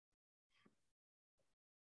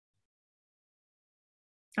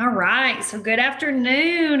All right. So good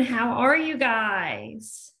afternoon. How are you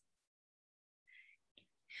guys?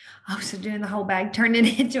 Oh, so doing the whole bag, turned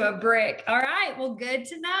it into a brick. All right. Well, good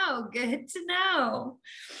to know. Good to know.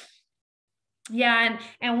 Yeah,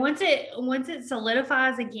 and once it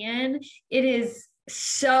solidifies again, it is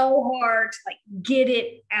so hard to like get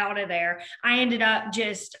it out of there. I ended up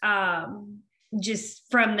just from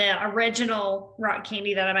the original rock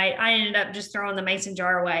candy that I made, I ended up just throwing the mason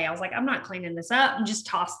jar away. I was like, I'm not cleaning this up, and just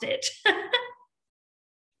tossed it.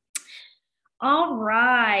 All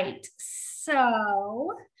right.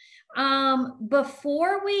 So,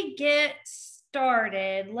 before we get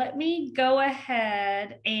started, let me go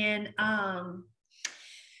ahead and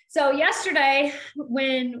so yesterday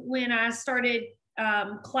when I started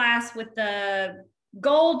class with the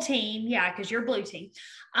gold team, yeah, because you're blue team,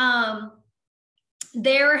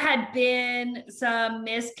 there had been some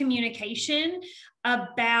miscommunication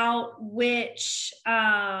about which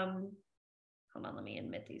hold on, let me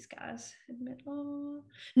admit these guys. Admit all.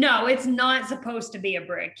 No, it's not supposed to be a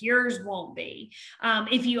brick. Yours won't be.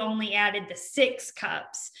 If you only added the 6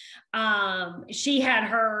 cups. She had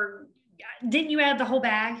her, didn't you add the whole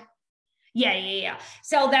bag? Yeah.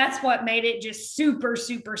 So that's what made it just super,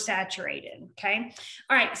 super saturated. Okay.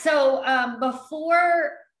 All right. So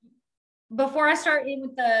before I start in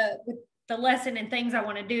with the lesson and things I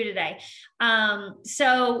want to do today.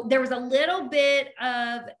 So there was a little bit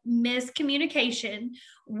of miscommunication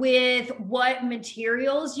with what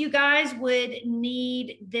materials you guys would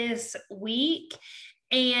need this week.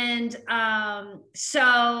 And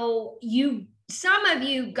so some of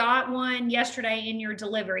you got one yesterday in your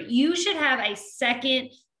delivery. You should have a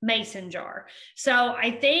second mason jar. So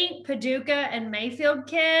I think Paducah and Mayfield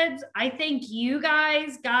kids, I think you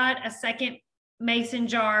guys got a second mason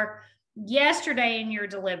jar yesterday in your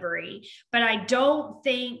delivery, but I don't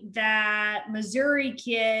think that Missouri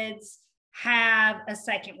kids have a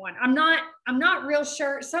second one. I'm not real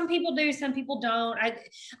sure. Some people do, some people don't.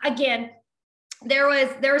 Again, there was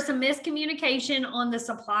some miscommunication on the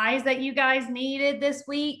supplies that you guys needed this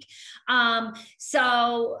week.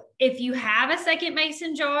 So if you have a second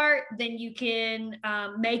mason jar, then you can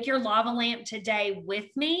make your lava lamp today with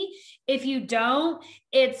me. If you don't,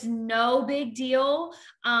 it's no big deal.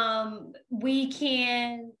 We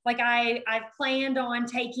can, like I've planned on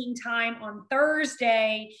taking time on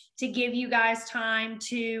Thursday to give you guys time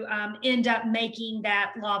to end up making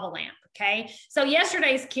that lava lamp. Okay. So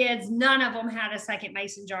yesterday's kids, none of them had a second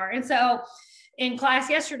mason jar. And so in class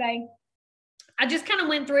yesterday, I just kind of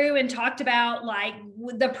went through and talked about like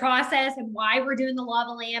the process and why we're doing the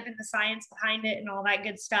lava lamp and the science behind it and all that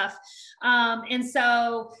good stuff. And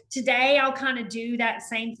so today I'll kind of do that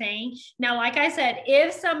same thing. Now, like I said,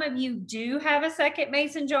 if some of you do have a second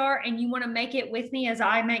mason jar and you want to make it with me as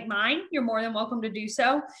I make mine, you're more than welcome to do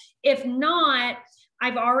so. If not,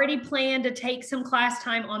 I've already planned to take some class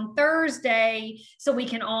time on Thursday so we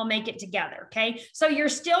can all make it together. Okay. So you're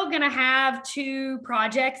still going to have 2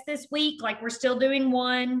 projects this week. Like we're still doing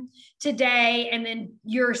one today, and then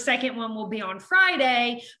your second one will be on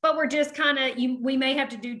Friday, but we're just kind of, we may have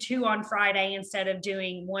to do 2 on Friday instead of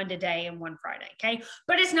doing 1 today and 1 Friday. Okay.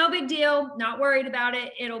 But it's no big deal. Not worried about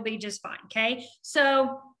it. It'll be just fine. Okay.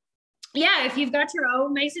 So yeah, if you've got your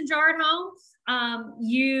own mason jar at home,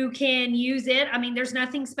 you can use it. I mean, there's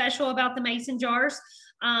nothing special about the mason jars.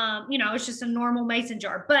 It's just a normal mason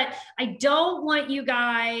jar, but I don't want you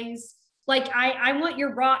guys, like I want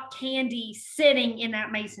your rock candy sitting in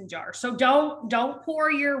that mason jar. So don't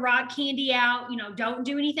pour your rock candy out, don't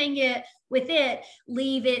do anything with it,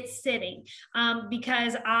 leave it sitting.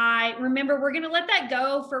 Because I remember we're going to let that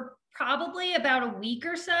go for probably about a week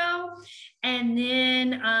or so, and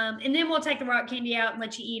then we'll take the rock candy out and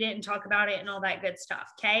let you eat it and talk about it and all that good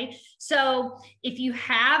stuff. Okay, so if you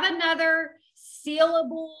have another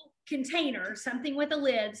sealable container, something with a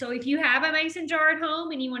lid, so if you have a mason jar at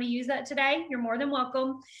home and you want to use that today, you're more than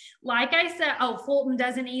welcome. Like I said, Fulton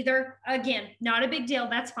doesn't either. Again, not a big deal,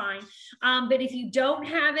 that's fine. But if you don't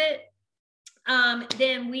have it,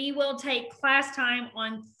 then we will take class time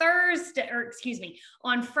on Friday,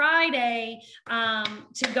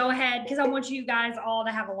 to go ahead, because I want you guys all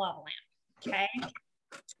to have a lava lamp. Okay.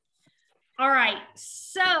 All right.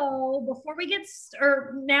 So before we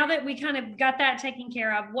now that we kind of got that taken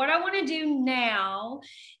care of, what I want to do now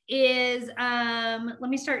is, let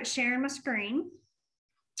me start sharing my screen.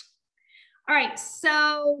 All right.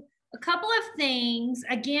 So a couple of things,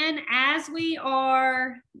 again, as we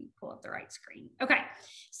are, let me pull up the right screen. Okay,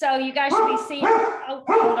 so you guys should be seeing,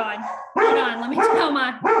 hold on, let me tell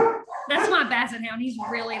that's my basset hound, he's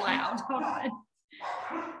really loud, hold on.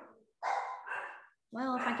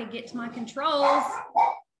 Well, if I could get to my controls.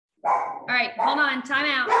 All right, hold on, time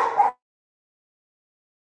out.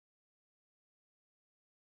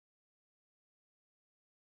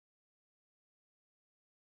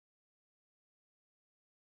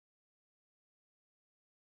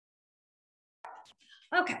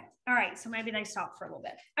 Okay, all right, so maybe they stopped for a little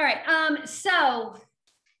bit. All right, so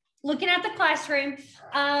looking at the classroom,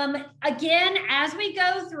 again, as we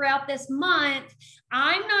go throughout this month,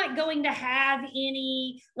 I'm not going to have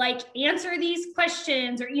any like answer these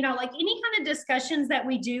questions or, you know, like any kind of discussions that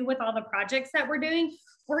we do with all the projects that we're doing.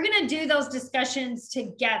 We're going to do those discussions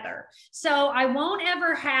together. So I won't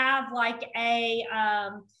ever have like a,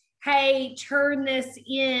 hey, turn this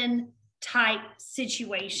in type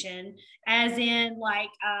situation, as in like,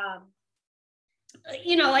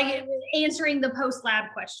 you know, like answering the post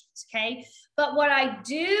lab questions. Okay. But what I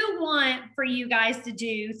do want for you guys to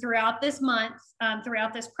do throughout this month,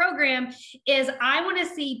 throughout this program, is I want to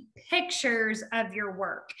see pictures of your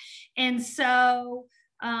work. And so,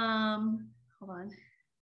 hold on.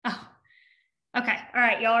 Oh, okay. All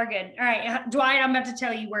right. Y'all are good. All right. Dwight, I'm about to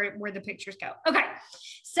tell you where the pictures go. Okay.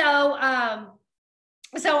 So,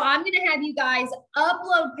 so I'm going to have you guys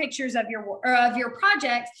upload pictures of your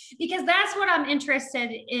projects, because that's what I'm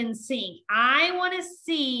interested in seeing. I want to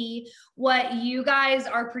see what you guys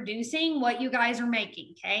are producing, what you guys are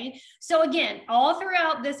making. Okay. So again, all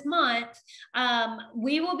throughout this month,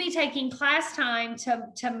 we will be taking class time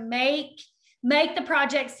to make the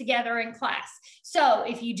projects together in class. So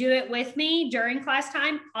if you do it with me during class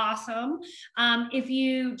time, awesome. If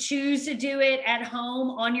you choose to do it at home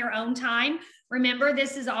on your own time, remember,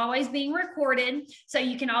 this is always being recorded, so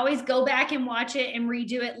you can always go back and watch it and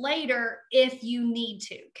redo it later if you need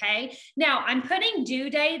to, okay? Now, I'm putting due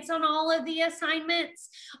dates on all of the assignments.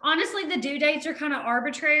 Honestly, the due dates are kind of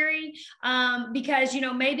arbitrary because, you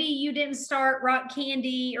know, maybe you didn't start Rock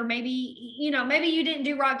Candy, or maybe, you know, maybe you didn't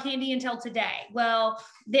do Rock Candy until today. Well,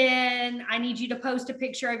 then I need you to post a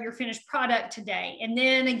picture of your finished product today, and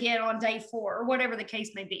then again on day 4, or whatever the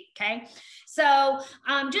case may be, okay? So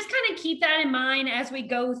just kind of keep that in mind as we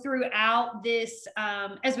go throughout this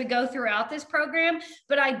program.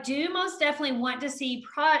 But I do most definitely want to see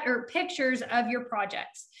pictures of your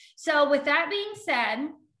projects. So with that being said,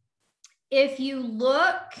 if you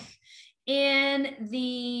look in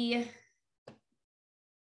the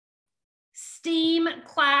STEAM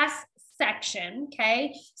class section,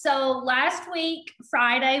 okay? So last week,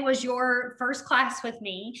 Friday, was your first class with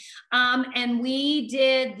me, and we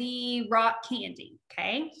did the Rock Candy,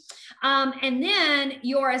 okay? And then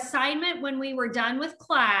your assignment when we were done with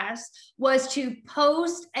class was to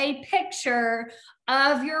post a picture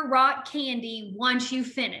of your Rock Candy once you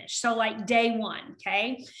finish. So like day 1,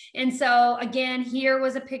 okay? And so again, here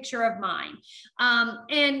was a picture of mine.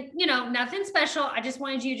 And you know, nothing special. I just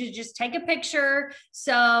wanted you to just take a picture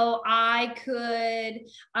so I could,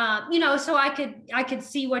 you know, so I could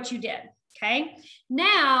see what you did, okay?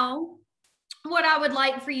 Now, what I would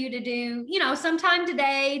like for you to do, you know, sometime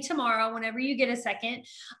today, tomorrow, whenever you get a second,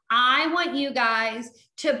 I want you guys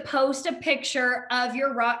to post a picture of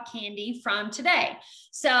your Rock Candy from today.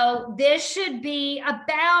 So this should be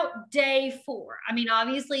about day 4. I mean,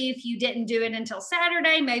 obviously, if you didn't do it until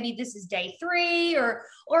Saturday, maybe this is day 3 or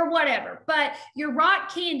whatever, but your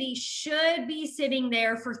Rock Candy should be sitting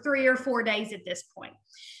there for 3 or 4 days at this point.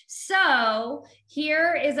 So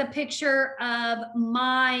here is a picture of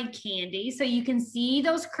my candy. So you can see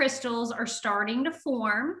those crystals are starting to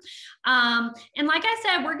form. And like I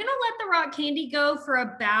said, we're going to let the Rock Candy go for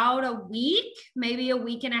about a week, maybe a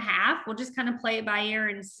week and a half. We'll just kind of play it by ear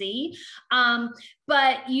and see.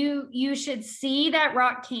 But you should see that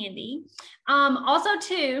Rock Candy. Also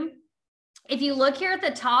too, if you look here at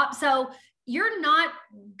the top, so you're not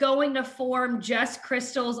going to form just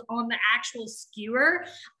crystals on the actual skewer.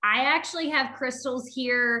 I actually have crystals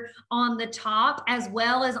here on the top as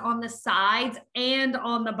well as on the sides and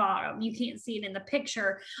on the bottom. You can't see it in the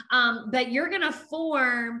picture, but you're going to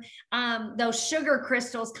form those sugar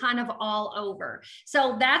crystals kind of all over.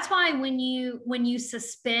 So that's why when you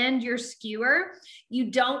suspend your skewer, you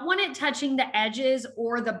don't want it touching the edges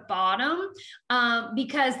or the bottom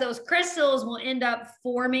because those crystals will end up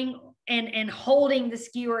forming and holding the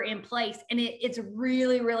skewer in place. And it's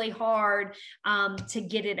really, really hard to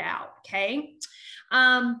get it out, okay?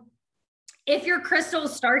 If your crystal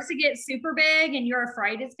starts to get super big and you're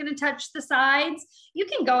afraid it's going to touch the sides, you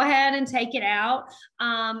can go ahead and take it out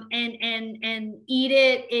and eat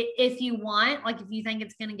it if you want, like if you think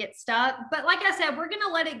it's going to get stuck. But like I said, we're going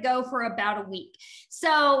to let it go for about a week.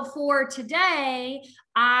 So for today,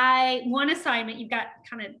 one assignment, you've got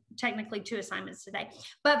kind of technically 2 assignments today,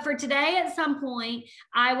 but for today at some point,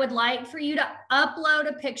 I would like for you to upload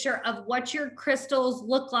a picture of what your crystals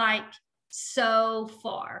look like so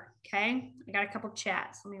far. Okay. I got a couple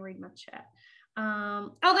chats. Let me read my chat.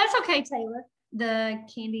 Oh, that's okay, Taylor. The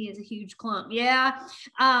candy is a huge clump. Yeah.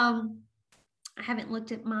 I haven't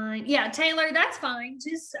looked at mine. Yeah, Taylor, that's fine.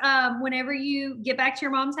 Just whenever you get back to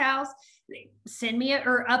your mom's house, send me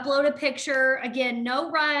or upload a picture. Again, no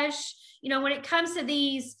rush. You know, when it comes to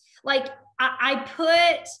these, like I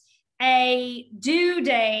put a due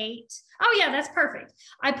date. Oh yeah, that's perfect.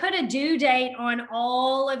 I put a due date on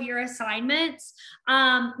all of your assignments,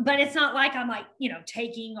 but it's not like I'm like, you know,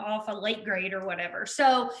 taking off a late grade or whatever.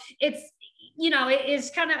 So it's, you know,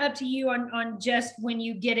 it's kind of up to you on just when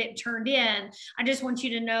you get it turned in. I just want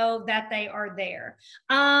you to know that they are there.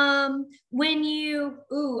 When you,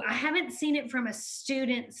 I haven't seen it from a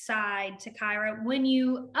student side, Takira. When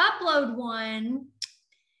you upload one,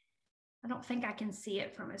 I don't think I can see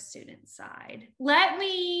it from a student side.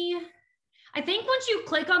 I think once you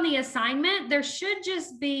click on the assignment, there should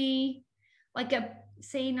just be like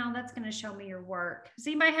see, now that's going to show me your work. Does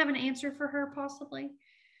anybody have an answer for her possibly?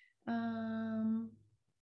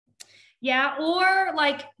 Yeah, or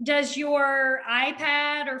like, does your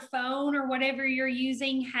iPad or phone or whatever you're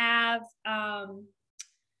using have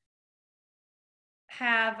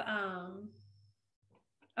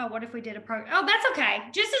oh, what if we did a program? Oh, that's okay.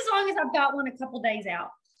 Just as long as I've got one a couple days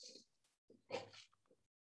out.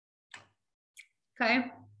 Okay.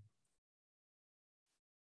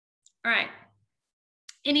 All right.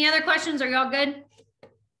 Any other questions? Are y'all good?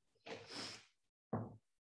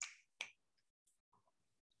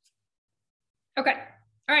 Okay.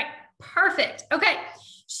 All right. Perfect. Okay.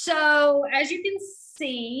 So as you can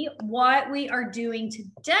see, what we are doing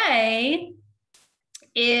today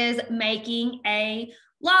is making a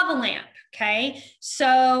lava lamp. Okay.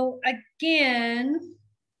 So again,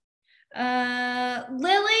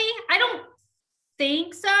 Lily, I don't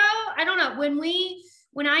think so. I don't know.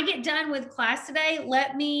 When I get done with class today,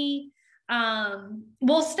 let me,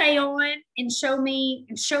 we'll stay on and show me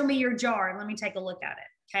your jar and let me take a look at it.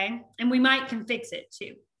 Okay. And we can fix it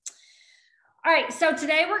too. All right, so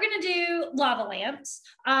today we're going to do lava lamps.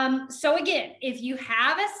 So again, if you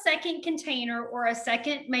have a second container or a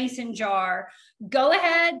second mason jar, go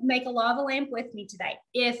ahead, make a lava lamp with me today.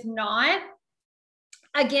 If not,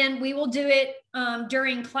 again, we will do it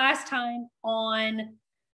during class time on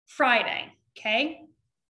Friday, okay?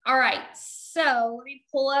 All right, so let me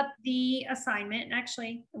pull up the assignment. And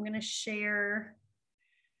actually, I'm going to share.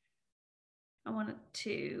 I wanted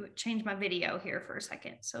to change my video here for a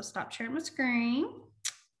second. So stop sharing my screen.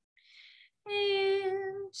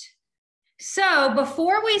 And so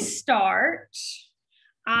before we start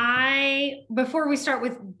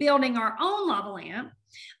with building our own lava lamp,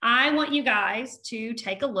 I want you guys to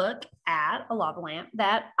take a look at a lava lamp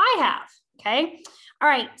that I have. Okay. All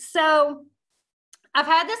right. So I've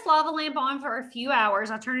had this lava lamp on for a few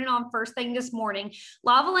hours. I turned it on first thing this morning.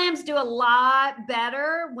 Lava lamps do a lot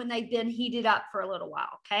better when they've been heated up for a little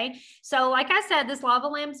while, okay? So like I said, this lava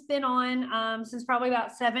lamp's been on since probably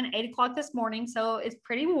about 8 o'clock this morning, so it's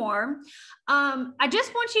pretty warm. I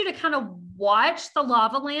just want you to kind of watch the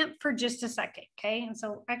lava lamp for just a second, okay? And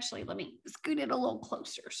so actually, let me scoot it a little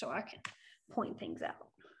closer so I can point things out.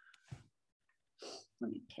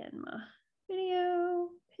 Let me pin my video,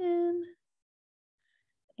 pin.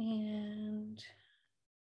 And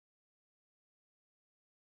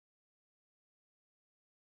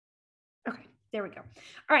okay, there we go.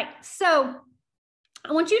 All right, so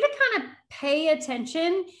I want you to kind of pay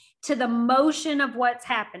attention to the motion of what's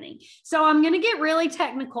happening. So I'm going to get really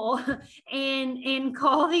technical and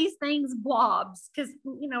call these things blobs because,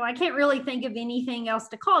 you know, I can't really think of anything else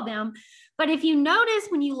to call them. But if you notice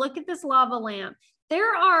when you look at this lava lamp,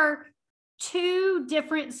 there are 2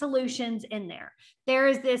 different solutions in there. There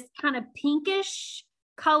is this kind of pinkish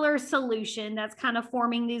color solution that's kind of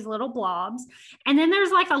forming these little blobs. And then there's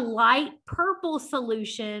like a light purple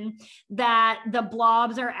solution that the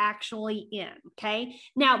blobs are actually in, okay?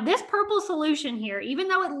 Now, this purple solution here, even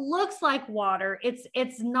though it looks like water,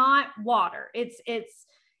 it's not water.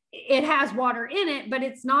 It has water in it, but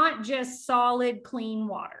it's not just solid, clean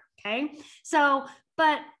water, okay? So,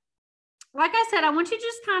 but like I said, I want you to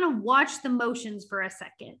just kind of watch the motions for a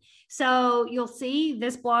second. So you'll see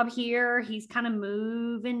this blob here, he's kind of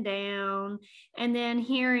moving down. And then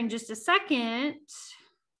here in just a second,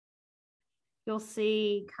 you'll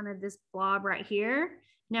see kind of this blob right here.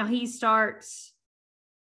 Now he starts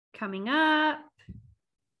coming up,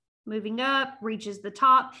 moving up, reaches the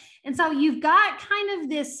top. And so you've got kind of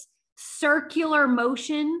this circular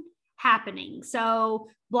motion happening. So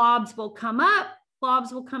blobs will come up,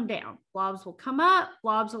 blobs will come down, blobs will come up,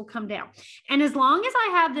 blobs will come down. And as long as I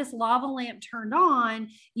have this lava lamp turned on,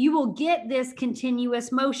 you will get this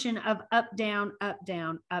continuous motion of up, down, up,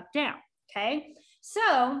 down, up, down. Okay.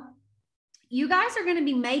 So you guys are going to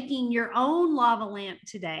be making your own lava lamp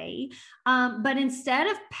today, but instead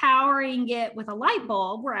of powering it with a light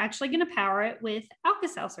bulb, we're actually going to power it with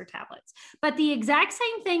Alka-Seltzer tablets. But the exact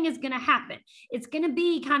same thing is going to happen. It's going to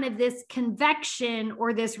be kind of this convection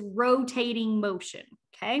or this rotating motion,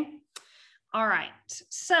 okay? All right,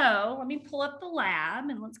 so let me pull up the lab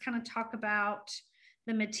and let's kind of talk about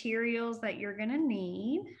the materials that you're going to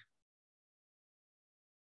need.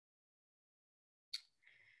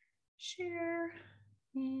 Share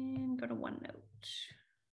and go to OneNote.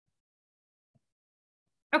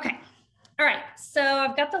 Okay. All right. So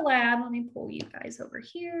I've got the lab. Let me pull you guys over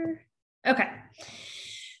here. Okay.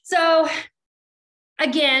 So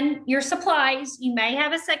again, your supplies, you may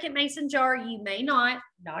have a second mason jar. You may not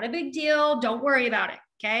a big deal. Don't worry about it.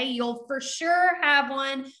 Okay. You'll for sure have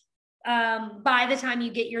one by the time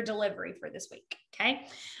you get your delivery for this week. Okay.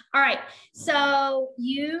 All right. So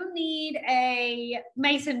you need a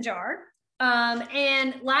mason jar.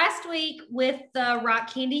 And last week with the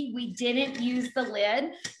rock candy, we didn't use the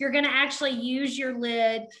lid. You're going to actually use your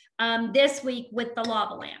lid this week with the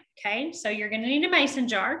lava lamp. Okay. So you're going to need a mason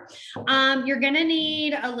jar. You're going to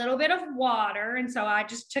need a little bit of water. And so I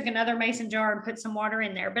just took another mason jar and put some water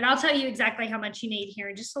in there, but I'll tell you exactly how much you need here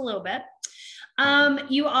in just a little bit.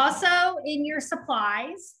 You also, in your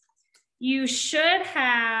supplies, you should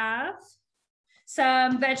have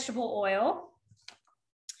some vegetable oil.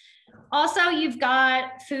 Also, you've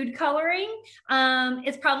got food coloring.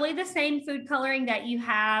 It's probably the same food coloring that you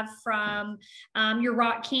have from your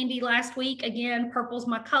rock candy last week. Again, purple's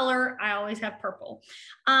my color. I always have purple.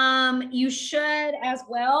 You should as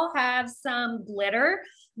well have some glitter.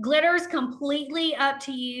 Glitter is completely up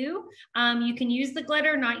to you. You can use the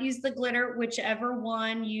glitter, not use the glitter, whichever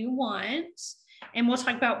one you want. And we'll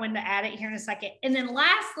talk about when to add it here in a second. And then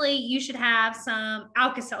lastly, you should have some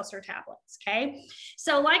Alka-Seltzer tablets, okay?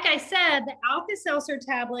 So like I said, the Alka-Seltzer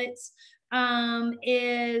tablets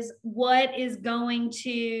is what is going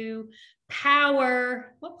to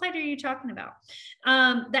power, what plate are you talking about?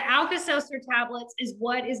 The Alka-Seltzer tablets is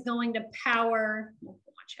what is going to power, we'll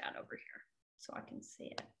watch out over here so I can see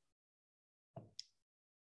it.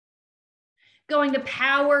 Going to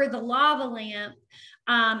power the lava lamp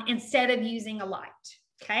instead of using a light,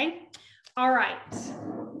 okay? All right,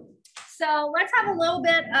 so let's have a little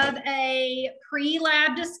bit of a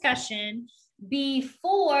pre-lab discussion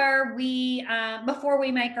before we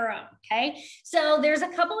make our own, okay? So there's a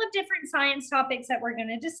couple of different science topics that we're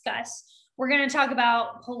gonna discuss. We're gonna talk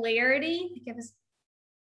about polarity.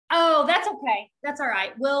 Oh, that's okay, that's all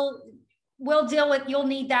right. We'll deal with, you'll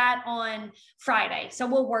need that on Friday. So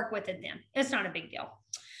we'll work with it then. It's not a big deal.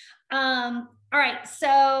 All right,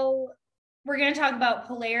 so we're going to talk about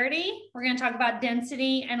polarity. We're going to talk about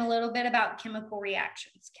density and a little bit about chemical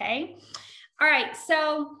reactions, okay? All right,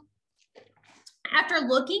 so after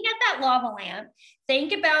looking at that lava lamp,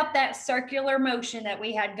 think about that circular motion that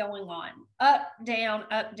we had going on. Up, down,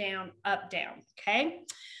 up, down, up, down, okay?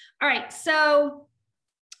 All right, so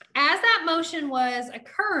as that motion was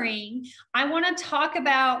occurring, I want to talk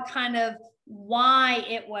about kind of why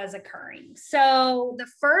it was occurring. So the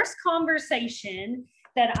first conversation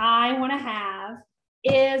that I want to have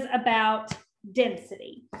is about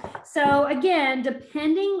density. So again,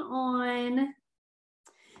 depending on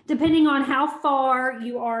how far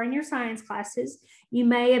you are in your science classes, you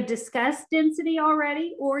may have discussed density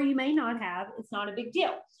already, or you may not have. It's not a big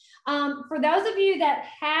deal. For those of you that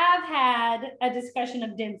have had a discussion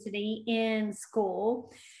of density in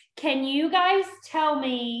school, can you guys tell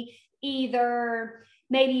me either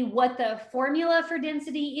maybe what the formula for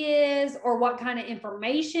density is, or what kind of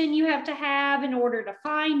information you have to have in order to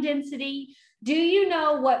find density? Do you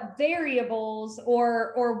know what variables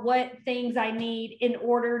or what things I need in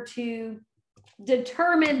order to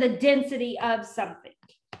determine the density of something?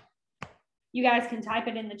 You guys can type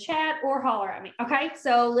it in the chat or holler at me. Okay,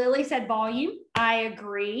 so Lily said volume. I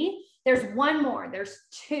agree. There's one more. There's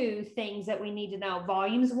two things that we need to know.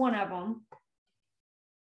 Volume's one of them.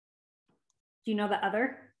 Do you know the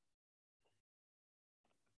other?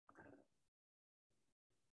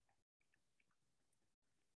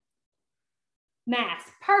 Mass.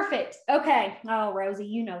 Perfect. Okay. Oh, Rosie,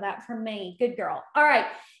 you know that from me. Good girl. All right.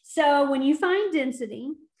 So when you find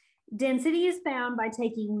density, density is found by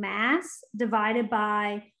taking mass divided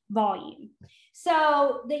by volume.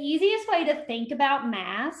 So the easiest way to think about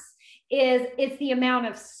mass is it's the amount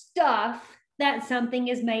of stuff that something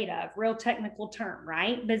is made of. Real technical term,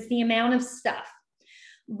 right? But it's the amount of stuff.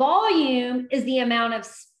 Volume is the amount of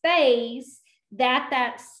space that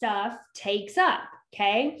that stuff takes up.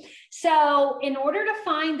 Okay, so in order to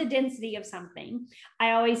find the density of something,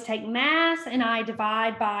 I always take mass and I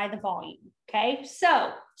divide by the volume. Okay,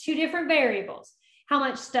 so two different variables. How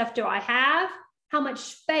much stuff do I have? How much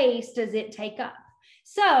space does it take up?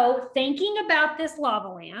 So thinking about this lava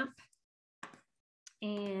lamp,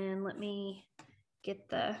 and let me get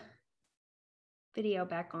the video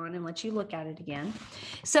back on and let you look at it again.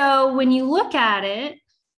 So when you look at it,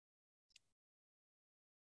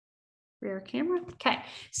 rear camera. Okay.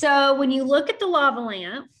 So when you look at the lava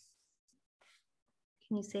lamp,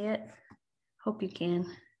 can you see it? Hope you can.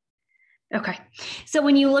 Okay. So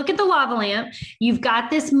when you look at the lava lamp, you've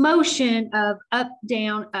got this motion of up,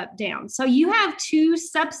 down, up, down. So you have two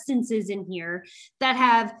substances in here that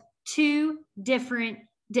have two different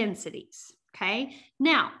densities. Okay.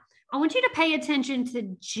 Now, I want you to pay attention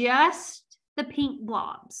to just the pink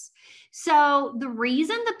blobs. So the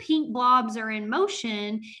reason the pink blobs are in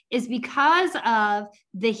motion is because of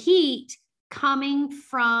the heat coming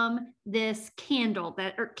from this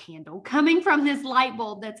coming from this light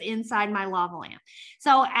bulb that's inside my lava lamp.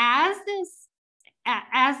 So as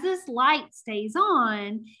this light stays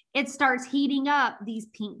on, it starts heating up these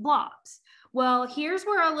pink blobs. Well, here's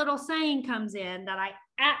where a little saying comes in that I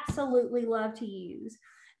absolutely love to use,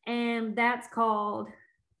 and that's called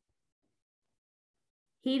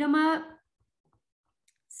heat them up,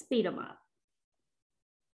 speed them up.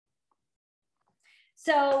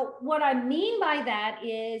 So what I mean by that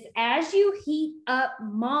is as you heat up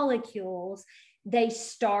molecules, they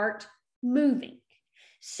start moving.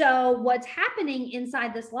 So what's happening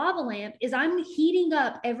inside this lava lamp is I'm heating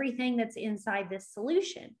up everything that's inside this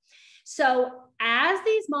solution. So as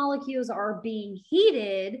these molecules are being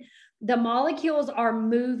heated, the molecules are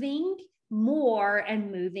moving more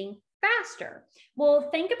and moving faster. Well,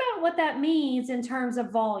 think about what that means in terms of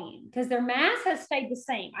volume, because their mass has stayed the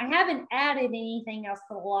same. I haven't added anything else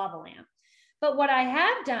to the lava lamp, but what I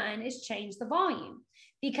have done is change the volume,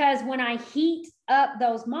 because when I heat up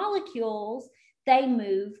those molecules, they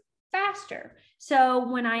move faster.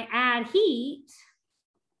 So when I add heat,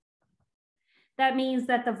 that means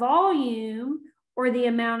that the volume or the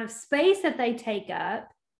amount of space that they take up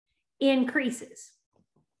increases,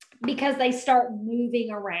 because they start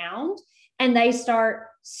moving around and they start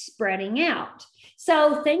spreading out.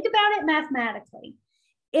 So think about it mathematically.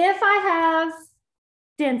 If I have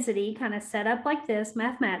density kind of set up like this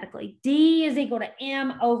mathematically, D is equal to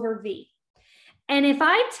M over V. And if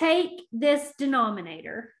I take this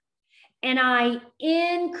denominator and I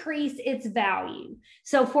increase its value.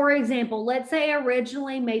 So for example, let's say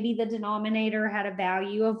originally maybe the denominator had a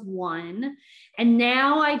value of 1, and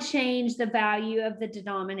now I change the value of the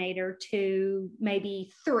denominator to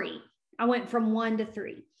maybe 3. I went from 1 to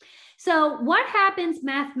 3. So what happens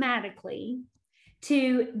mathematically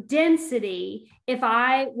to density if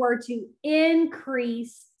I were to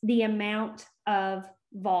increase the amount of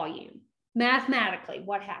volume? Mathematically,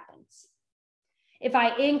 what happens? If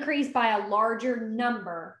I increase by a larger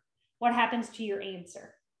number, what happens to your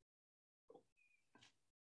answer?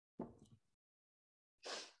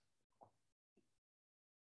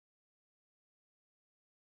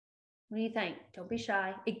 What do you think? Don't be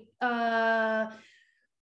shy. Think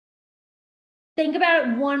about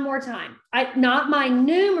it one more time. Not my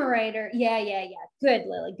numerator. Yeah. Good,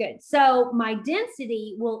 Lily, good. So my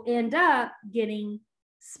density will end up getting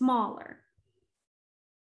smaller.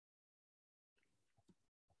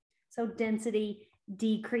 So density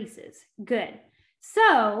decreases. Good.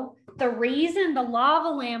 So the reason the lava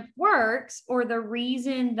lamp works, or the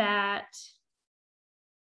reason that,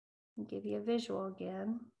 I'll give you a visual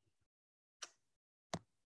again.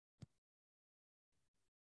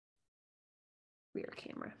 Rear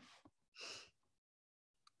camera.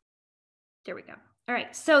 There we go. All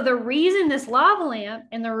right, so the reason this lava lamp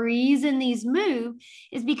and the reason these move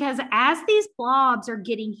is because as these blobs are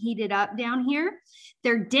getting heated up down here,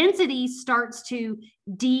 their density starts to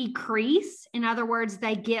decrease. In other words,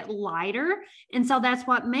 they get lighter. And so that's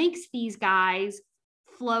what makes these guys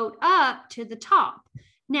float up to the top.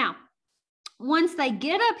 Now, once they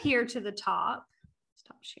get up here to the top,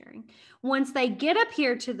 stop sharing. Once they get up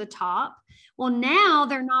here to the top, well, now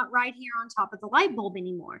they're not right here on top of the light bulb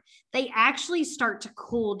anymore. They actually start to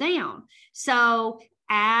cool down. So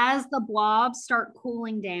as the blobs start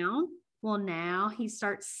cooling down, Well, now he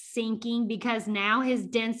starts sinking because now his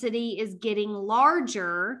density is getting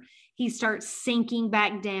larger. He starts sinking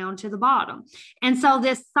back down to the bottom. And so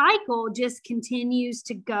this cycle just continues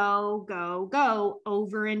to go, go, go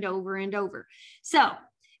over and over and over. So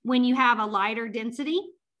when you have a lighter density,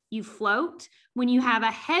 you float. When you have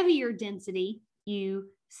a heavier density, you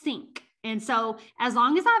sink. And so as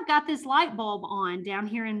long as I've got this light bulb on down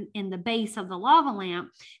here in the base of the lava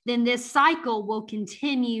lamp, then this cycle will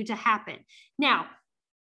continue to happen. Now,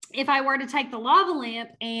 if I were to take the lava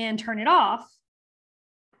lamp and turn it off,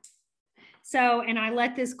 and I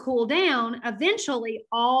let this cool down, eventually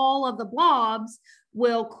all of the blobs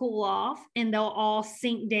will cool off and they'll all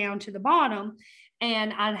sink down to the bottom.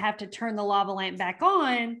 And I'd have to turn the lava lamp back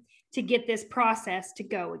on to get this process to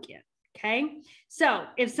go again. Okay, so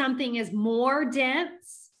if something is more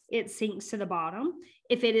dense, it sinks to the bottom.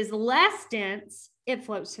 If it is less dense, it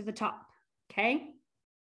floats to the top. Okay,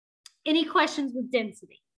 any questions with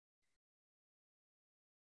density?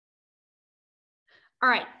 All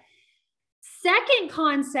right, second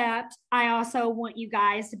concept I also want you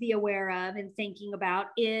guys to be aware of and thinking about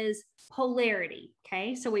is polarity.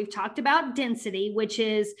 Okay, so we've talked about density, which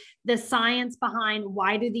is the science behind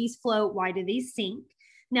why do these float, why do these sink.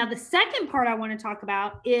 Now, the second part I want to talk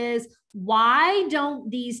about is why don't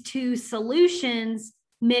these two solutions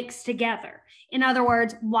mix together? In other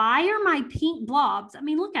words, why are my pink blobs? I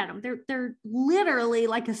mean, look at them. They're literally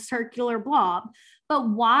like a circular blob. But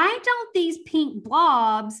why don't these pink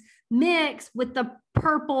blobs mix with the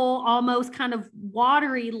purple, almost kind of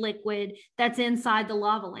watery liquid that's inside the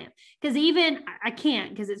lava lamp? Because even, I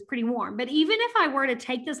can't because it's pretty warm, but even if I were to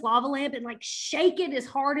take this lava lamp and like shake it as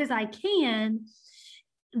hard as I can,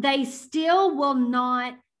 they still will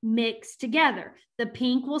not mix together. The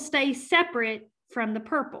pink will stay separate from the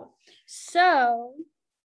purple. So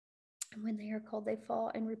when they are cold, they fall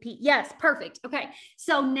and repeat. Yes, perfect. Okay,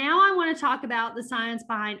 so now I want to talk about the science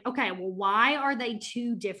behind, okay, well, why are they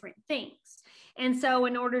two different things? And so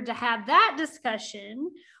in order to have that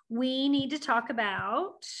discussion, we need to talk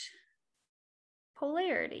about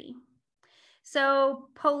polarity. So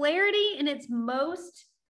polarity in its most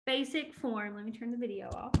basic form, let me turn the video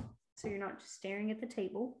off so you're not just staring at the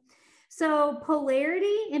table. So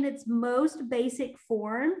polarity in its most basic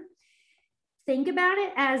form, think about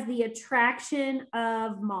it as the attraction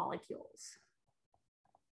of molecules.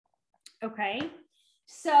 Okay,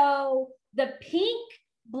 so the pink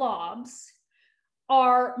blobs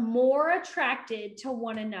are more attracted to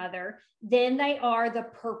one another than they are the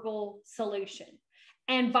purple solution,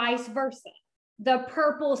 and vice versa. The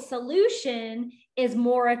purple solution is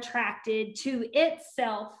more attracted to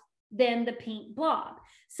itself than the pink blob.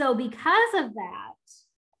 So because of that,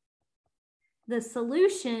 the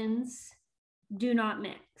solutions do not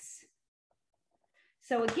mix.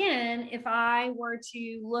 So again, if I were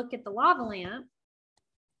to look at the lava lamp,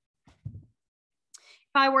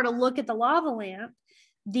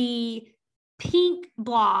 the pink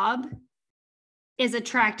blob is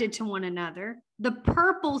attracted to one another. The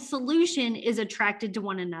purple solution is attracted to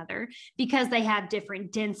one another because they have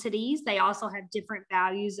different densities. They also have different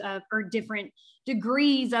values of, or different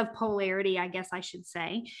degrees of polarity, I guess I should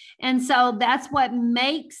say. And so that's what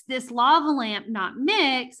makes this lava lamp not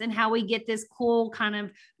mix and how we get this cool kind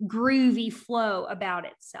of groovy flow about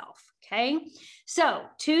itself. Okay. So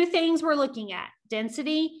two things we're looking at: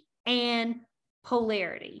 density and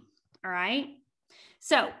polarity. All right.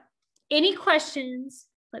 So any questions?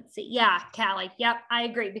 Let's see. Yeah, Callie. Yep, I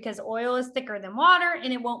agree, because oil is thicker than water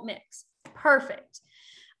and it won't mix. Perfect.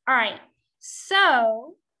 All right.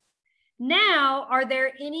 So now, are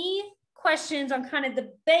there any questions on kind of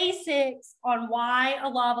the basics on why a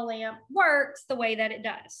lava lamp works the way that it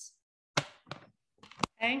does?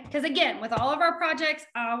 Okay, because again, with all of our projects,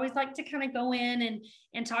 I always like to kind of go in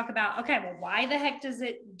and talk about, okay, well, why the heck does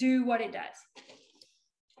it do what it does?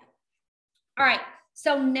 All right.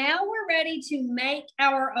 So now we're ready to make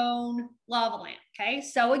our own lava lamp, okay?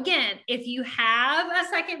 So again, if you have a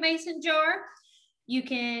second mason jar, you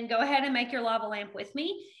can go ahead and make your lava lamp with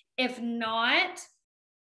me. If not,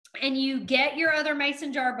 and you get your other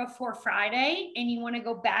mason jar before Friday and you want to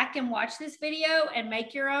go back and watch this video and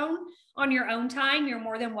make your own on your own time, you're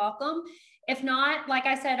more than welcome. If not, like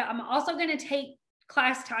I said, I'm also going to take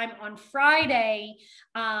class time on Friday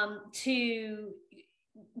to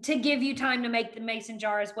give you time to make the mason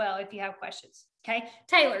jar as well if you have questions. Okay,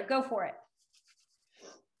 Taylor, go for it.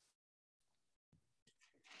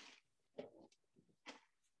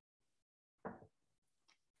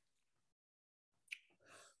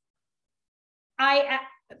 I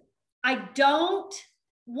don't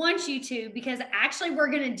want you to, because actually we're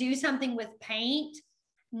going to do something with paint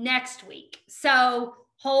next week. So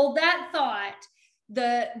hold that thought.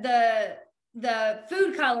 The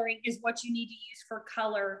food coloring is what you need to use for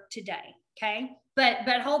color today. Okay. But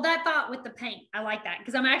hold that thought with the paint. I like that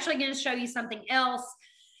because I'm actually going to show you something else,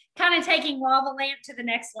 kind of taking lava lamp to the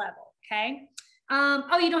next level. Okay.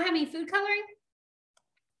 Oh, you don't have any food coloring?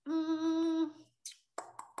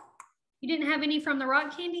 You didn't have any from the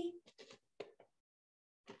rock candy?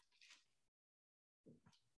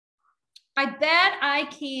 I bet I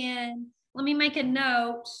can. Let me make a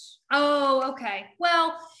note. Oh, okay.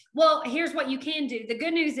 Well, here's what you can do. The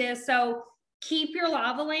good news is, so keep your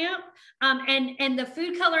lava lamp, and the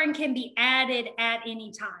food coloring can be added at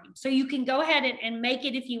any time. So you can go ahead and make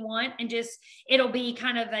it if you want, and just, it'll be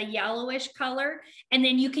kind of a yellowish color. And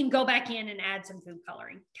then you can go back in and add some food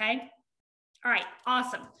coloring. Okay. All right.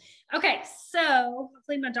 Awesome. Okay. So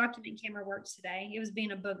hopefully my document camera works today. It was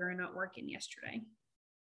being a booger and not working yesterday.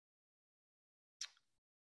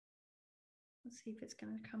 Let's see if it's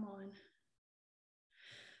going to come on.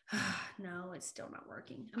 No, it's still not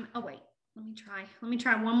working. Oh, wait, let me try. Let me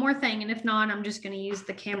try one more thing. And if not, I'm just going to use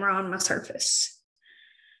the camera on my Surface.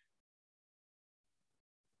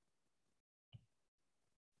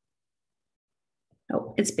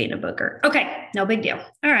 Oh, it's being a booger. Okay, no big deal.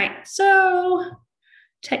 All right, so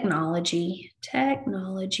technology.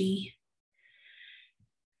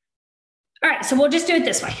 All right, so we'll just do it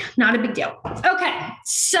this way. Not a big deal. Okay,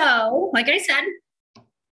 so like I said,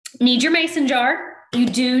 need your mason jar. You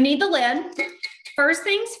do need the lid. First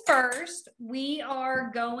things first, we are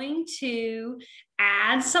going to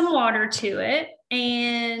add some water to it.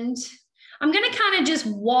 And I'm going to kind of just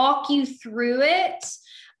walk you through it.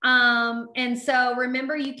 And so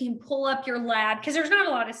remember, you can pull up your lab because there's not a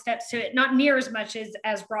lot of steps to it, not near as much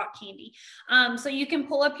as rock candy. So you can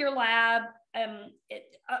pull up your lab.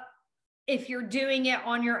 If you're doing it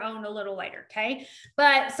on your own a little later, okay?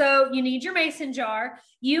 But so you need your mason jar.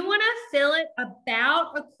 You want to fill it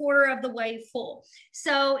about a quarter of the way full.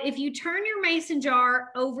 So if you turn your mason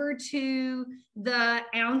jar over to the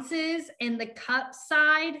ounces and the cup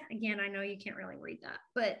side, again, I know you can't really read that,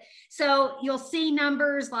 but so you'll see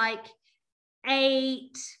numbers like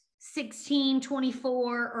 8, 16,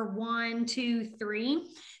 24, or 1, 2, 3.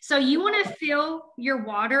 So you want to fill your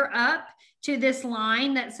water up to this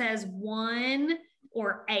line that says 1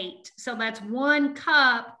 or 8. So that's 1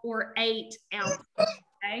 cup or 8 ounces.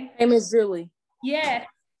 Okay. Hey, Miss Julie. Yeah.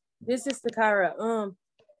 This is Takara.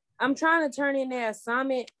 I'm trying to turn in that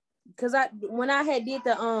assignment because when I had did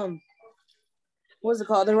the what's it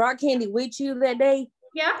called, the rock candy with you that day.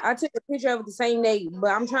 Yeah. I took a picture of it the same day, but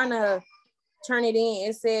I'm trying to turn it in.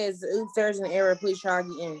 It says, "Oops, there's an error. Please try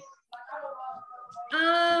again."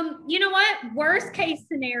 You know what? Worst case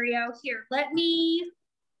scenario here.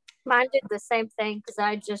 Mine did the same thing because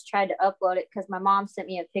I just tried to upload it because my mom sent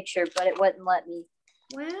me a picture, but it wouldn't let me.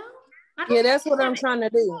 Well, yeah, that's what I'm trying to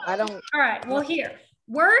do. I don't. All right. Well, here,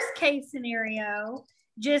 worst case scenario,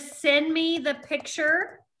 just send me the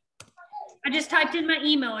picture. I just typed in my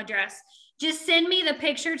email address. Just send me the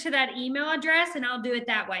picture to that email address and I'll do it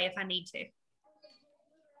that way if I need to.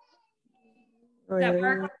 Does that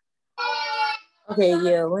work? Okay,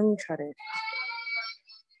 yeah, let me try that.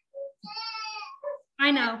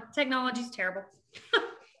 I know, technology's terrible.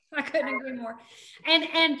 I couldn't agree more. And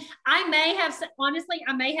I may have, honestly,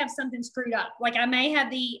 I may have something screwed up. Like I may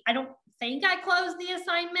have I don't think I closed the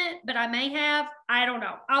assignment, but I may have, I don't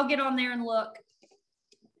know. I'll get on there and look.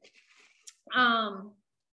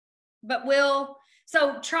 But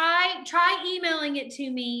so try emailing it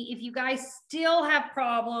to me. If you guys still have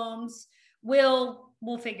problems, we'll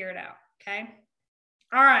figure it out. Okay.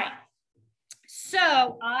 All right.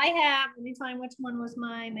 So let me find which one was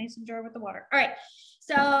my mason jar with the water. All right.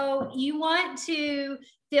 So you want to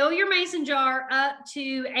fill your mason jar up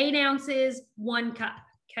to 8 ounces, 1 cup.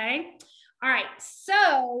 Okay. All right.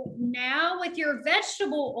 So now with your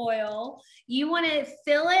vegetable oil, you want to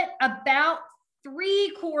fill it about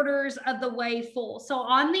 3/4 of the way full. So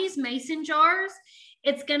on these mason jars,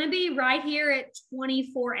 it's going to be right here at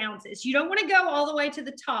 24 ounces. You don't want to go all the way to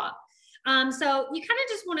the top. So you kind of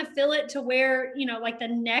just want to fill it to where, like the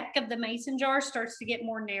neck of the mason jar starts to get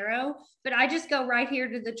more narrow, but I just go right here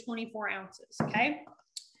to the 24 ounces. Okay.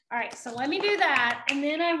 All right. So let me do that. And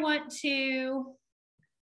then I want to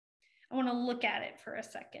look at it for a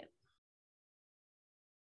second.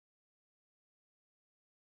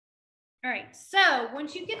 All right. So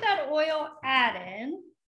once you get that oil added,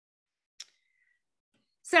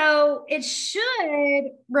 so it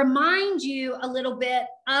should remind you a little bit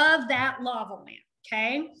of that lava lamp.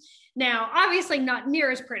 okay? Now, obviously not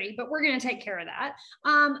near as pretty, but we're going to take care of that.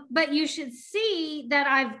 But you should see that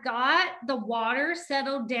I've got the water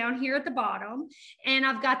settled down here at the bottom, and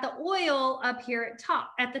I've got the oil up here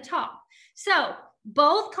at the top. So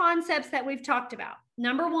both concepts that we've talked about.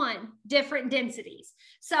 Number one, different densities.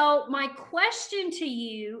 So my question to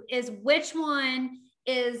you is which one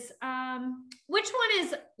is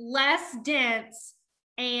less dense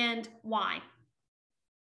and why?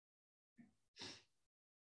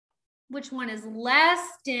 Which one is less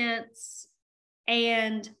dense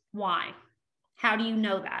and why? How do you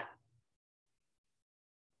know that?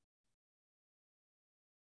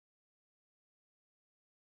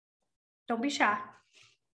 Don't be shy.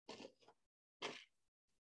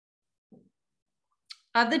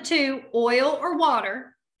 Of the two, oil or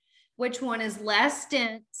water, which one is less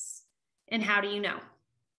dense and how do you know?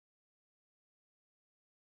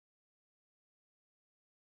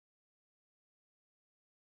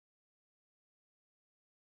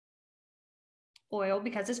 Oil,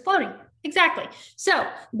 because it's floating. Exactly. So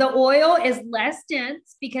the oil is less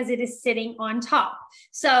dense because it is sitting on top.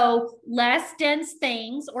 So less dense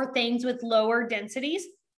things or things with lower densities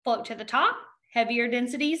float to the top, heavier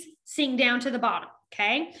densities sink down to the bottom.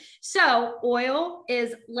 Okay. So oil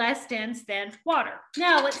is less dense than water.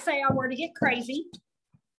 Now let's say I were to get crazy.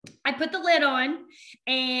 I put the lid on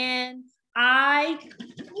and I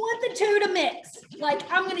want the two to mix. Like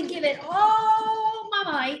I'm going to give it all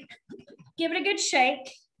my might. Give it a good shake.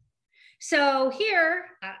 So here,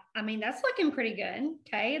 I mean, that's looking pretty good.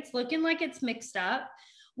 Okay. It's looking like it's mixed up.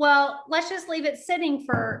 Well, let's just leave it sitting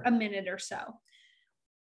for a minute or so.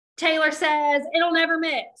 Taylor says it'll never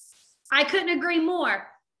mix. I couldn't agree more.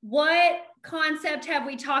 What concept have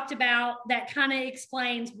we talked about that kind of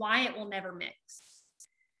explains why it will never mix?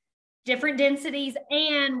 Different densities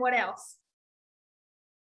and what else?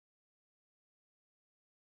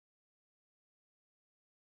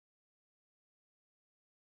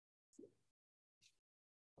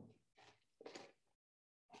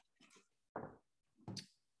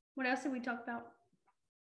 What else did we talk about?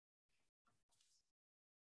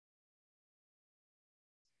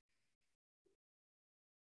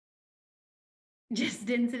 Just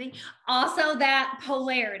density. Also that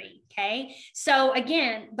polarity, okay? So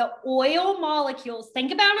again, the oil molecules,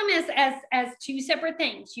 think about them as two separate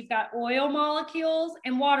things. You've got oil molecules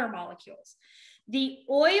and water molecules. The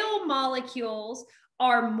oil molecules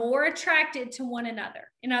are more attracted to one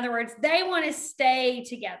another. In other words, they want to stay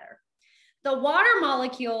together. The water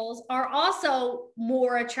molecules are also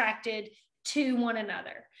more attracted to one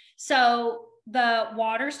another. So the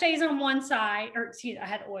water stays on one side, or excuse me, I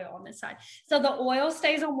had oil on this side. So the oil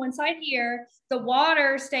stays on one side here. The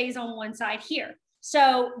water stays on one side here.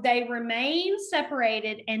 So they remain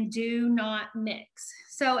separated and do not mix.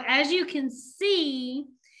 So as you can see,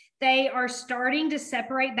 they are starting to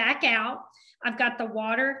separate back out. I've got the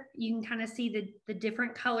water. You can kind of see the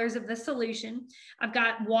different colors of the solution. I've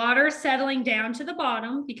got water settling down to the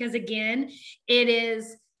bottom because again, it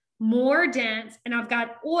is more dense, and I've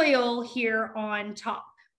got oil here on top.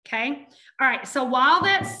 Okay. All right. So while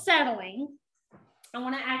that's settling, I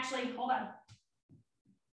want to actually, hold on.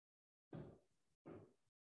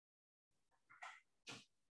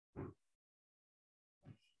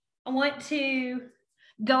 I want to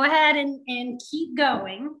go ahead and keep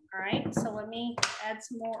going. All right. So let me add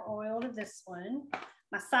some more oil to this one,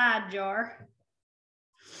 my side jar.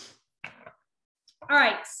 All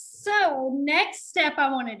right. So next step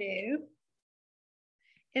I want to do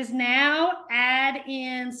is now add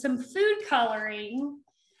in some food coloring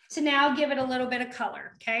to now give it a little bit of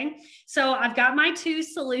color. Okay. So I've got my two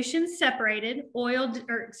solutions separated, oil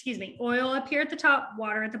up here at the top,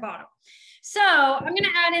 water at the bottom. So I'm going to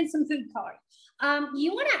add in some food coloring.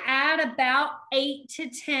 You want to add about 8 to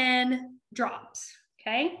 10 drops.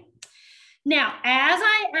 Okay. Now, as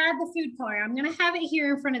I add the food color, I'm going to have it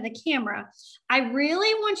here in front of the camera. I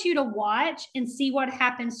really want you to watch and see what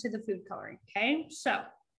happens to the food coloring. Okay. So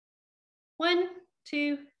 1,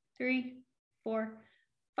 2, 3, 4,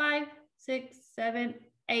 5, 6, 7,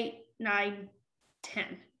 8, 9, 10.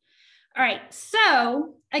 All right.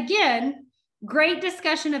 So again, great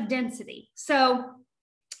discussion of density. So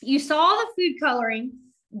you saw the food coloring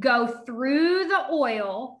go through the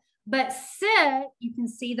oil, but sit, you can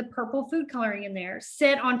see the purple food coloring in there,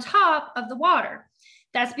 sit on top of the water.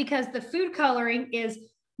 That's because the food coloring is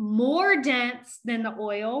more dense than the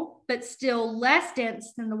oil, but still less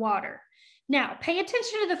dense than the water. Now, pay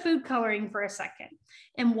attention to the food coloring for a second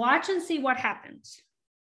and watch and see what happens.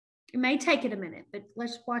 It may take it a minute, but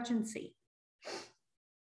let's watch and see.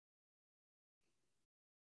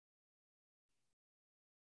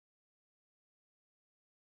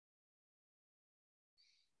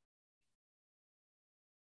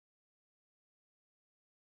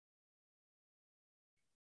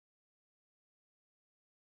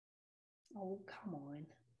 Oh, come on.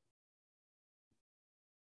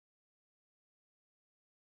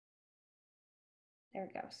 There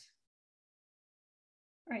it goes.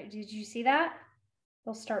 All right, did you see that?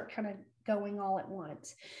 They'll start kind of going all at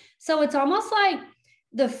once. So it's almost like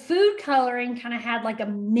the food coloring kind of had like a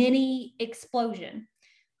mini explosion.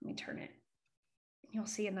 Let me turn it. You'll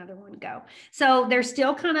see another one go. So they're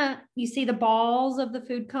still kind of, you see the balls of the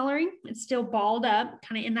food coloring. It's still balled up,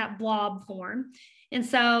 kind of in that blob form. And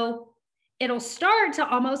so it'll start to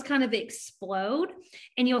almost kind of explode,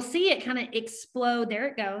 and you'll see it kind of explode. There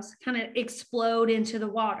it goes, kind of explode into the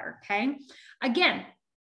water. Okay. Again,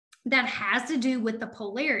 that has to do with the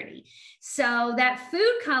polarity. So that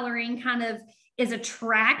food coloring kind of is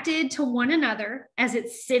attracted to one another as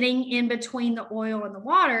it's sitting in between the oil and the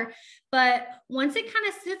water. But once it kind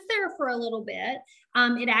of sits there for a little bit,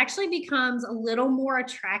 it actually becomes a little more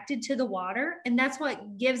attracted to the water. And that's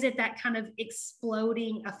what gives it that kind of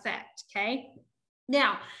exploding effect. Okay.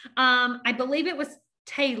 Now, I believe it was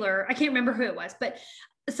Taylor. I can't remember who it was, but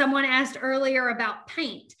someone asked earlier about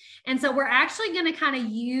paint. And so we're actually going to kind of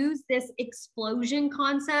use this explosion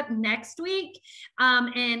concept next week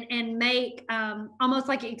and make almost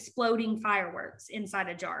like exploding fireworks inside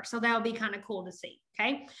a jar. So that'll be kind of cool to see.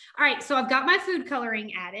 Okay. All right. So I've got my food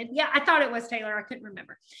coloring added. Yeah, I thought it was Taylor. I couldn't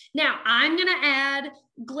remember. Now I'm going to add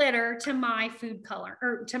glitter to my food color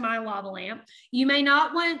or to my lava lamp. You may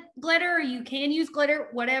not want glitter, or you can use glitter,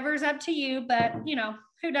 whatever's up to you, but you know,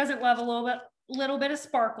 who doesn't love a little bit of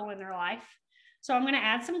sparkle in their life? So I'm going to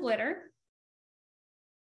add some glitter.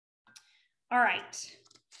 All right.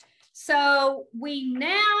 So we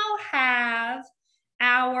now have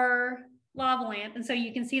our lava lamp. And so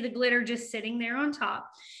you can see the glitter just sitting there on top.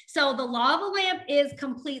 So the lava lamp is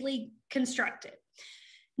completely constructed.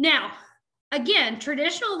 Now, again,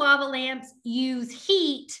 traditional lava lamps use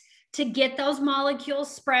heat to get those molecules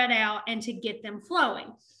spread out and to get them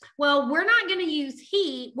flowing. Well, we're not going to use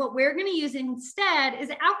heat. What we're going to use instead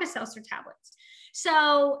is Alka-Seltzer tablets.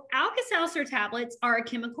 So Alka-Seltzer tablets are a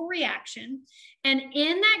chemical reaction. And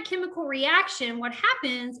in that chemical reaction, what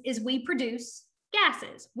happens is we produce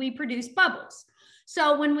gases. We produce bubbles.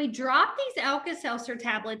 So when we drop these Alka-Seltzer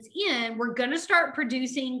tablets in, we're going to start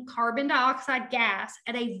producing carbon dioxide gas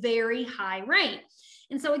at a very high rate.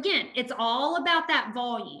 And so again, it's all about that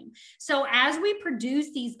volume. So as we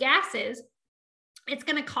produce these gases, it's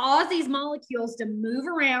going to cause these molecules to move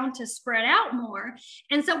around, to spread out more.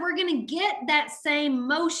 And so we're going to get that same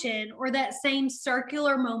motion or that same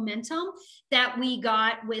circular momentum that we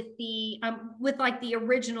got with the like the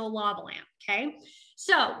original lava lamp. Okay.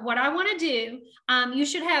 So what I want to do, you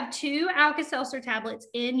should have 2 Alka-Seltzer tablets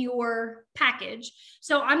in your package.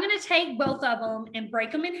 So I'm going to take both of them and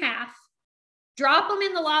break them in half. Drop them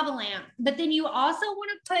in the lava lamp, but then you also want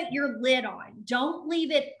to put your lid on. Don't leave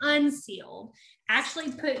it unsealed. Actually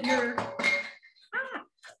put your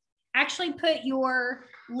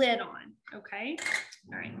lid on, okay?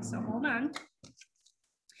 All right, so hold on.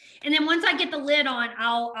 And then once I get the lid on,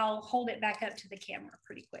 I'll hold it back up to the camera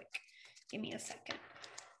pretty quick. Give me a second.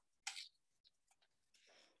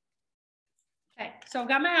 Okay, so I've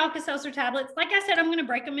got my Alka-Seltzer tablets. Like I said, I'm gonna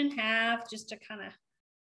break them in half just to kind of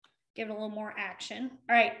give it a little more action.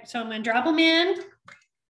 All right, so I'm going to drop them in,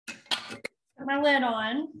 put my lid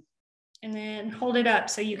on, and then hold it up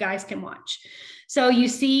so you guys can watch. So you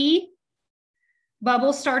see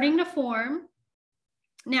bubbles starting to form.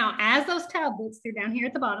 Now, as those tablets, they're down here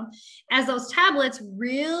at the bottom, as those tablets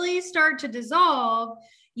really start to dissolve,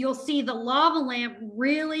 you'll see the lava lamp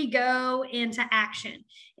really go into action.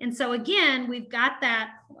 And so again, we've got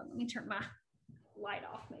that. Hold on, let me turn my light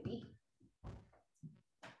off maybe.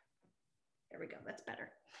 There we go, that's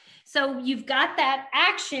better. So you've got that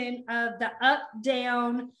action of the up,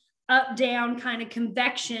 down kind of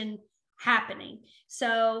convection happening.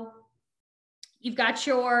 So you've got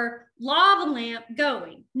your lava lamp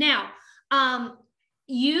going. Now,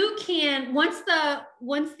 you can, once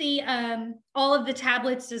all of the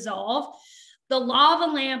tablets dissolve, the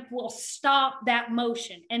lava lamp will stop that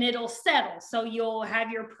motion and it'll settle. So you'll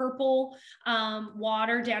have your purple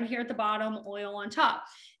water down here at the bottom, oil on top.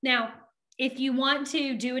 Now, if you want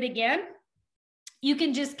to do it again, you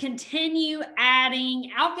can just continue adding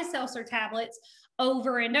Alka-Seltzer tablets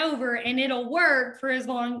over and over, and it'll work for as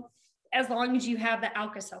long as you have the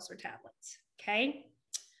Alka-Seltzer tablets, okay?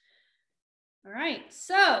 All right,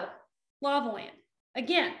 so lava lamp,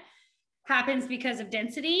 again, happens because of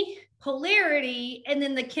density, polarity, and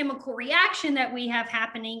then the chemical reaction that we have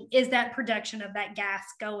happening is that production of that gas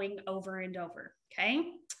going over and over, okay?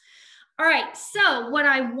 All right, so what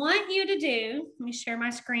I want you to do, let me share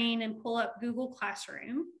my screen and pull up Google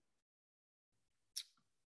Classroom.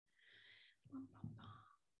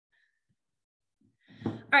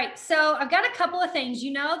 All right, so I've got a couple of things.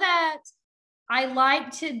 You know that I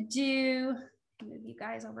like to do, move you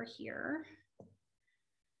guys over here.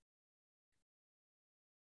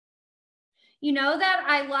 You know that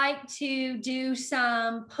I like to do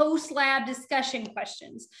some post-lab discussion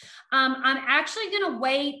questions. I'm actually going to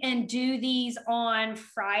wait and do these on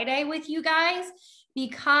Friday with you guys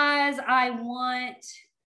because I want,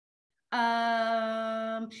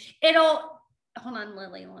 hold on,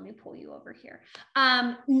 Lily, let me pull you over here.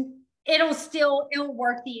 It'll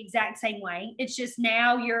work the exact same way. It's just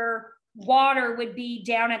now your water would be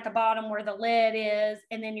down at the bottom where the lid is,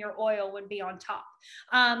 and then your oil would be on top.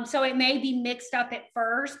 So it may be mixed up at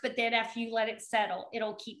first, but then after you let it settle,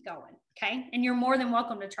 it'll keep going, okay? And you're more than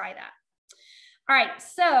welcome to try that. All right,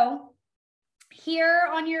 so here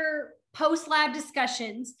on your post-lab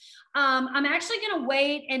discussions, I'm actually going to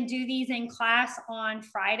wait and do these in class on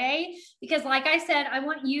Friday because, like I said, I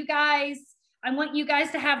want you guys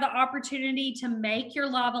to have the opportunity to make your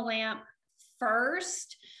lava lamp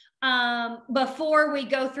first before we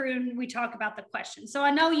go through and we talk about the questions. So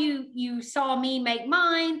I know you saw me make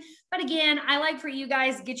mine, but again, I like for you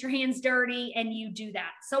guys to get your hands dirty and you do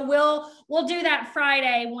that. So we'll do that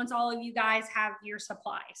Friday once all of you guys have your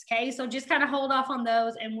supplies. Okay, so just kind of hold off on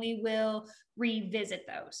those and we will revisit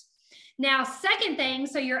those. Now, second thing,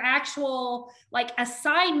 so your actual like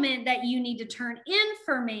assignment that you need to turn in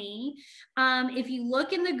for me, if you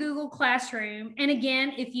look in the Google Classroom, and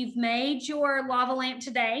again, if you've made your lava lamp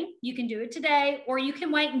today, you can do it today, or you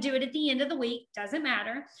can wait and do it at the end of the week, doesn't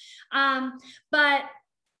matter. But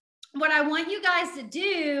what I want you guys to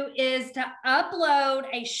do is to upload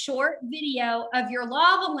a short video of your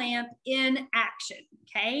lava lamp in action,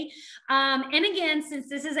 okay? And again, since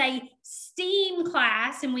this is a STEAM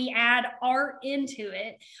class and we add art into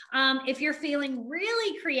it, if you're feeling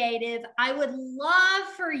really creative, I would love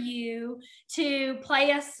for you to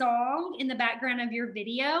play a song in the background of your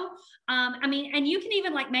video. I mean, and you can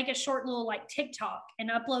even like make a short little like TikTok and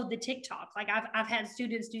upload the TikTok. Like I've had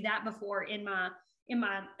students do that before in my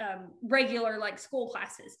regular like school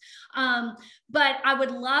classes. But I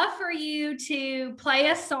would love for you to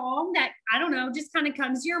play a song that, I don't know, just kind of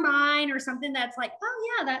comes to your mind, or something that's like,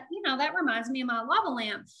 oh yeah, that, you know, that reminds me of my lava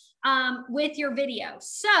lamp, with your video.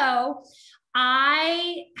 So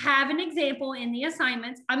I have an example in the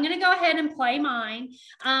assignments. I'm going to go ahead and play mine.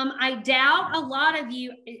 I doubt a lot of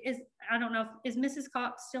you I don't know, is Mrs.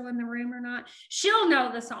 Cox still in the room or not? She'll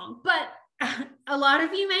know the song, but a lot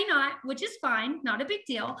of you may not, which is fine, not a big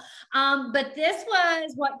deal. But this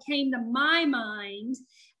was what came to my mind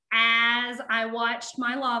as I watched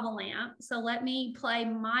my lava lamp. So let me play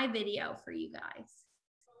my video for you guys.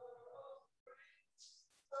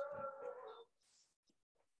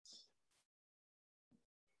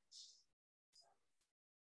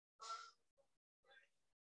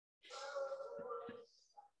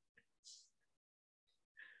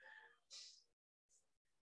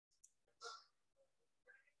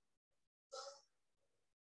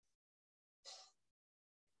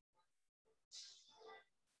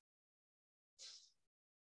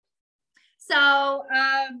 So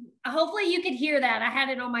hopefully you could hear that. I had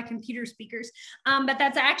it on my computer speakers, but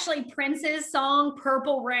that's actually Prince's song,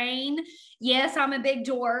 Purple Rain. Yes, I'm a big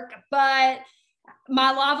dork, but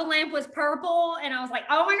my lava lamp was purple and I was like,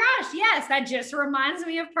 oh my gosh, yes, that just reminds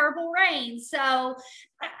me of Purple Rain. So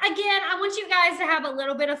again, I want you guys to have a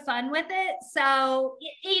little bit of fun with it. So,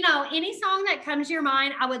 you know, any song that comes to your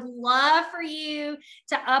mind, I would love for you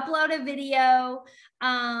to upload a video.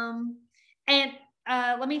 And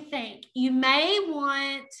let me think. You may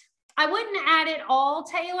want, I wouldn't add it all,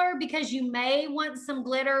 Taylor, because you may want some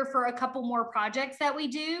glitter for a couple more projects that we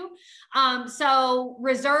do. So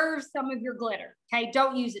reserve some of your glitter. Okay,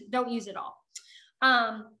 don't use it all.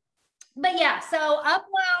 But yeah, so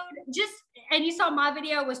upload just, and you saw my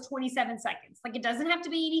video was 27 seconds. Like, it doesn't have to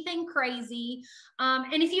be anything crazy.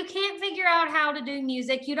 And if you can't figure out how to do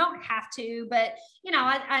music, you don't have to, but you know,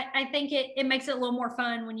 I think it makes it a little more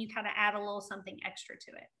fun when you kind of add a little something extra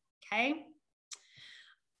to it. Okay.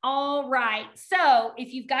 All right. So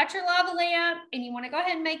if you've got your lava lamp and you want to go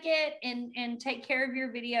ahead and make it and take care of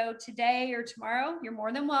your video today or tomorrow, you're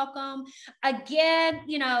more than welcome. Again,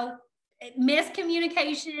 you know,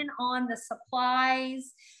 miscommunication on the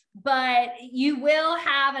supplies, but you will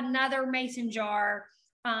have another mason jar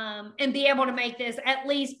and be able to make this at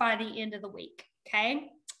least by the end of the week. Okay.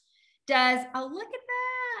 Oh, look at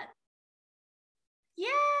that.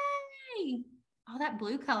 Yay. Oh, that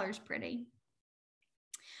blue color is pretty.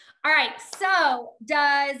 All right. So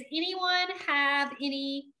does anyone have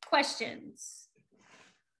any questions?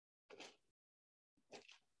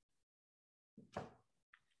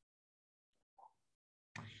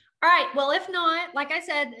 All right. Well, if not, like I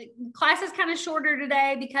said, class is kind of shorter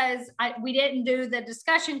today because we didn't do the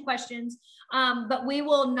discussion questions, but we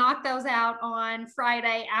will knock those out on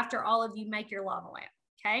Friday after all of you make your lava lamp.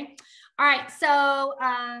 Okay. All right. So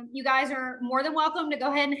you guys are more than welcome to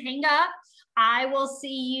go ahead and hang up. I will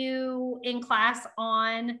see you in class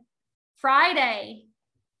on Friday.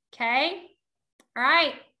 Okay. All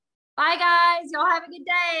right. Bye, guys. Y'all have a good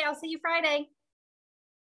day. I'll see you Friday.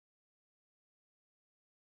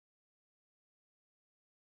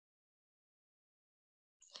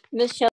 Miss